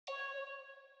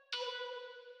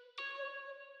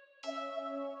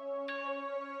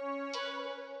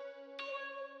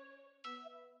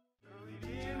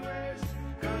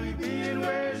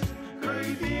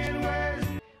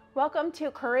Welcome to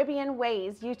Caribbean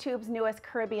Wayz, YouTube's newest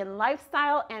Caribbean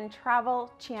lifestyle and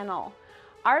travel channel.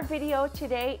 Our video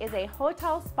today is a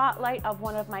hotel spotlight of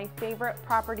one of my favorite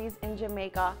properties in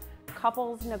Jamaica,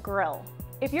 Couples Negril.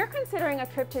 If you're considering a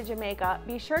trip to Jamaica,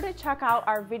 be sure to check out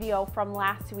our video from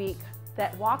last week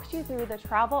that walks you through the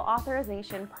travel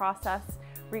authorization process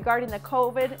regarding the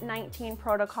COVID-19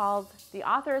 protocols, the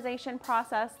authorization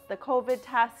process, the COVID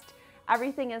test.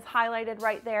 Everything is highlighted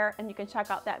right there, and you can check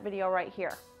out that video right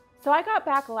here. So I got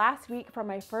back last week from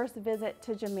my first visit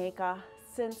to Jamaica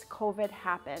since COVID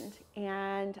happened,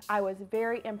 and I was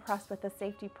very impressed with the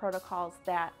safety protocols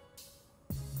that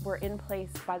were in place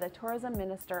by the Tourism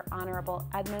Minister, Honorable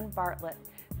Edmund Bartlett,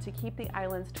 to keep the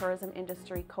island's tourism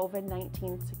industry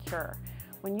COVID-19 secure.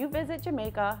 When you visit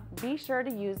Jamaica, be sure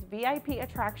to use VIP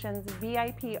Attractions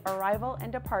VIP Arrival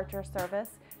and Departure Service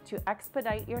to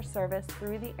expedite your service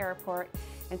through the airport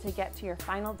and to get to your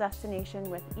final destination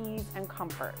with ease and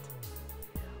comfort.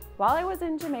 While I was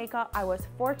in Jamaica, I was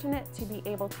fortunate to be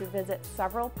able to visit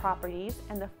several properties,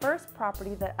 and the first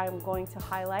property that I'm going to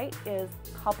highlight is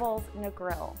Couples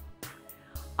Negril.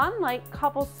 Unlike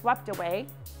Couples Swept Away,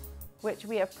 which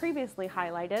we have previously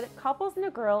highlighted, Couples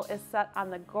Negril is set on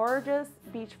the gorgeous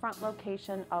beachfront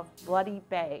location of Bloody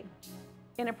Bay.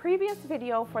 In a previous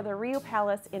video for the Rio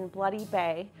Palace in Bloody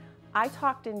Bay, I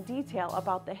talked in detail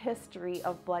about the history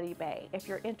of Bloody Bay. If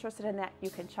you're interested in that, you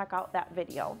can check out that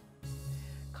video.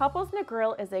 Couples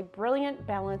Negril is a brilliant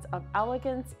balance of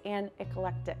elegance and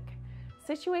eclectic.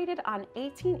 Situated on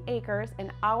 18 acres,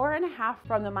 an hour and a half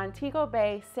from the Montego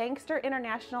Bay Sangster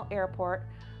International Airport,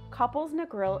 Couples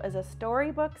Negril is a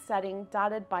storybook setting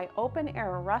dotted by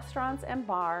open-air restaurants and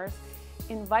bars,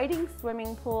 inviting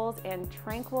swimming pools, and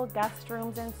tranquil guest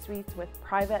rooms and suites with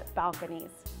private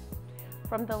balconies.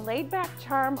 From the laid-back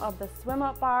charm of the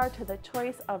swim-up bar to the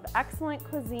choice of excellent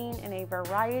cuisine in a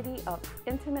variety of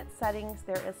intimate settings,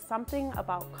 there is something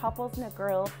about Couples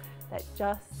Negril that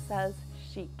just says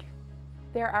chic.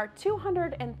 There are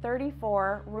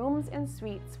 234 rooms and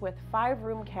suites with 5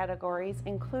 room categories,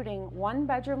 including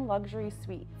 1-bedroom luxury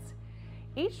suites.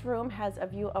 Each room has a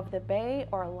view of the bay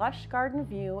or lush garden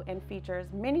view and features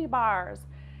mini bars,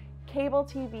 cable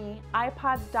TV,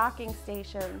 iPod docking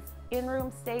stations, in-room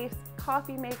safes,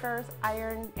 coffee makers,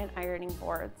 iron and ironing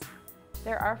boards.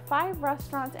 There are 5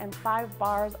 restaurants and 5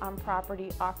 bars on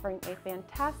property, offering a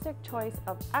fantastic choice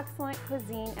of excellent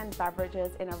cuisine and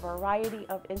beverages in a variety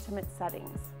of intimate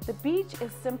settings. The beach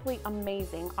is simply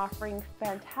amazing, offering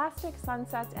fantastic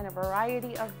sunsets and a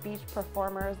variety of beach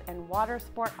performers and water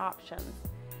sport options.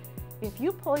 If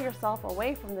you pull yourself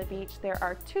away from the beach, there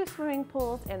are 2 swimming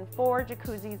pools and 4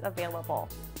 jacuzzis available.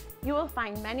 You will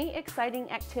find many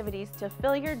exciting activities to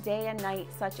fill your day and night,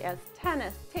 such as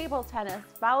tennis, table tennis,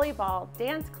 volleyball,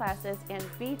 dance classes, and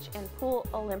beach and pool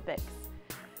Olympics.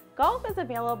 Golf is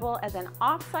available as an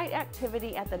off-site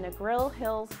activity at the Negril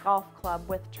Hills Golf Club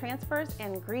with transfers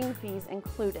and green fees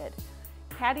included.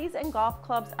 Caddies and golf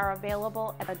clubs are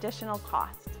available at additional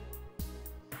cost.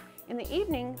 In the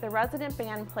evening, the resident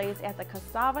band plays at the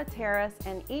Cassava Terrace,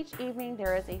 and each evening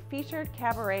there is a featured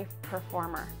cabaret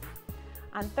performer.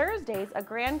 On Thursdays, a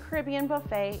Grand Caribbean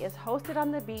buffet is hosted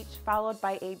on the beach, followed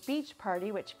by a beach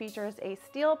party which features a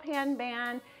steel pan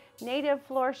band, native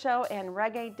floor show, and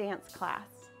reggae dance class.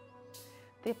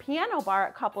 The piano bar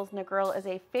at Couples Negril is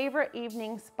a favorite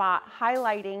evening spot,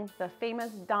 highlighting the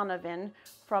famous Donovan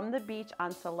from the beach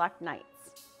on select nights.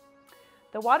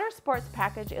 The water sports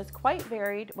package is quite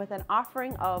varied, with an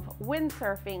offering of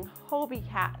windsurfing, Hobie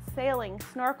cat, sailing,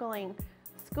 snorkeling,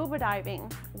 scuba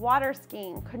diving, water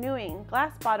skiing, canoeing,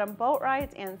 glass bottom boat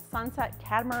rides, and sunset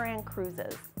catamaran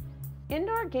cruises.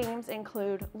 Indoor games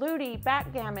include Ludi,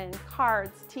 backgammon,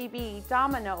 cards, TV,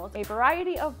 dominoes, a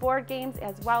variety of board games,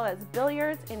 as well as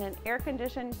billiards in an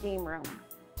air-conditioned game room.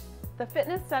 The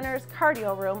fitness center's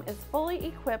cardio room is fully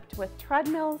equipped with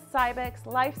treadmills, Cybex,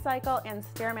 Life Cycle, and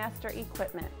Stairmaster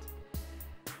equipment.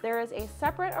 There is a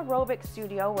separate aerobic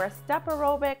studio where step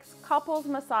aerobics, couples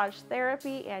massage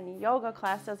therapy, and yoga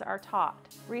classes are taught.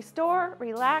 Restore,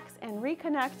 relax, and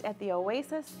reconnect at the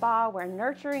Oasis Spa, where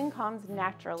nurturing comes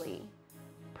naturally.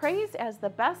 Praised as the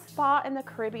best spa in the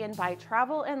Caribbean by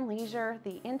Travel and Leisure,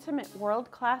 the intimate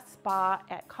world-class spa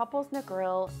at Couples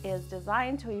Negril is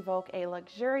designed to evoke a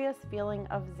luxurious feeling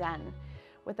of zen.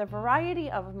 With a variety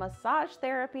of massage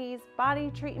therapies,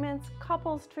 body treatments,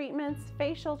 couples treatments,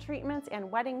 facial treatments,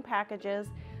 and wedding packages,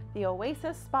 the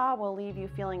Oasis Spa will leave you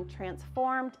feeling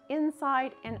transformed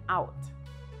inside and out.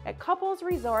 At Couples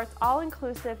Resorts,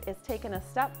 all-inclusive is taken a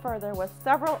step further with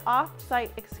several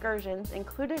off-site excursions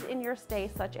included in your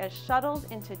stay, such as shuttles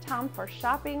into town for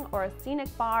shopping or a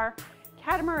scenic bar,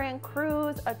 catamaran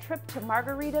cruise, a trip to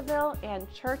Margaritaville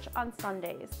and church on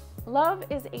Sundays. Love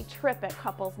is a trip at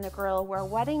Couples Negril, where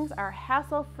weddings are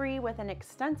hassle-free with an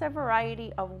extensive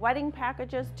variety of wedding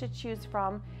packages to choose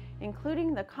from,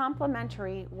 including the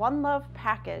complimentary One Love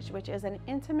package, which is an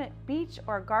intimate beach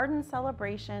or garden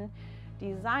celebration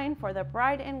designed for the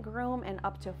bride and groom and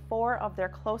up to 4 of their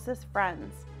closest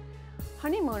friends.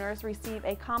 Honeymooners receive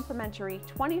a complimentary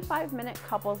 25-minute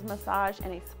couples massage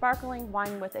and a sparkling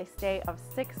wine with a stay of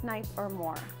 6 nights or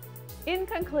more. In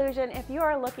conclusion, if you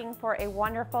are looking for a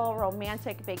wonderful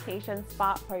romantic vacation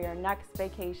spot for your next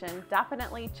vacation,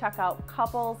 definitely check out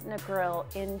Couples Negril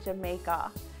in Jamaica.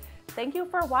 Thank you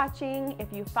for watching.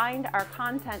 If you find our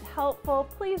content helpful,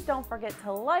 please don't forget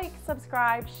to like,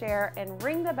 subscribe, share, and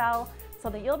ring the bell so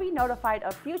that you'll be notified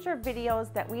of future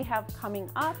videos that we have coming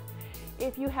up.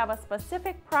 If you have a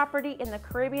specific property in the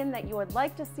Caribbean that you would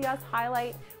like to see us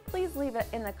highlight, please leave it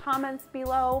in the comments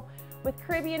below. With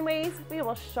Caribbean Wayz, we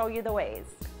will show you the ways.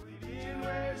 Caribbean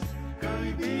Wayz,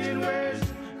 Caribbean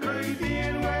Wayz,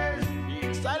 Caribbean Wayz.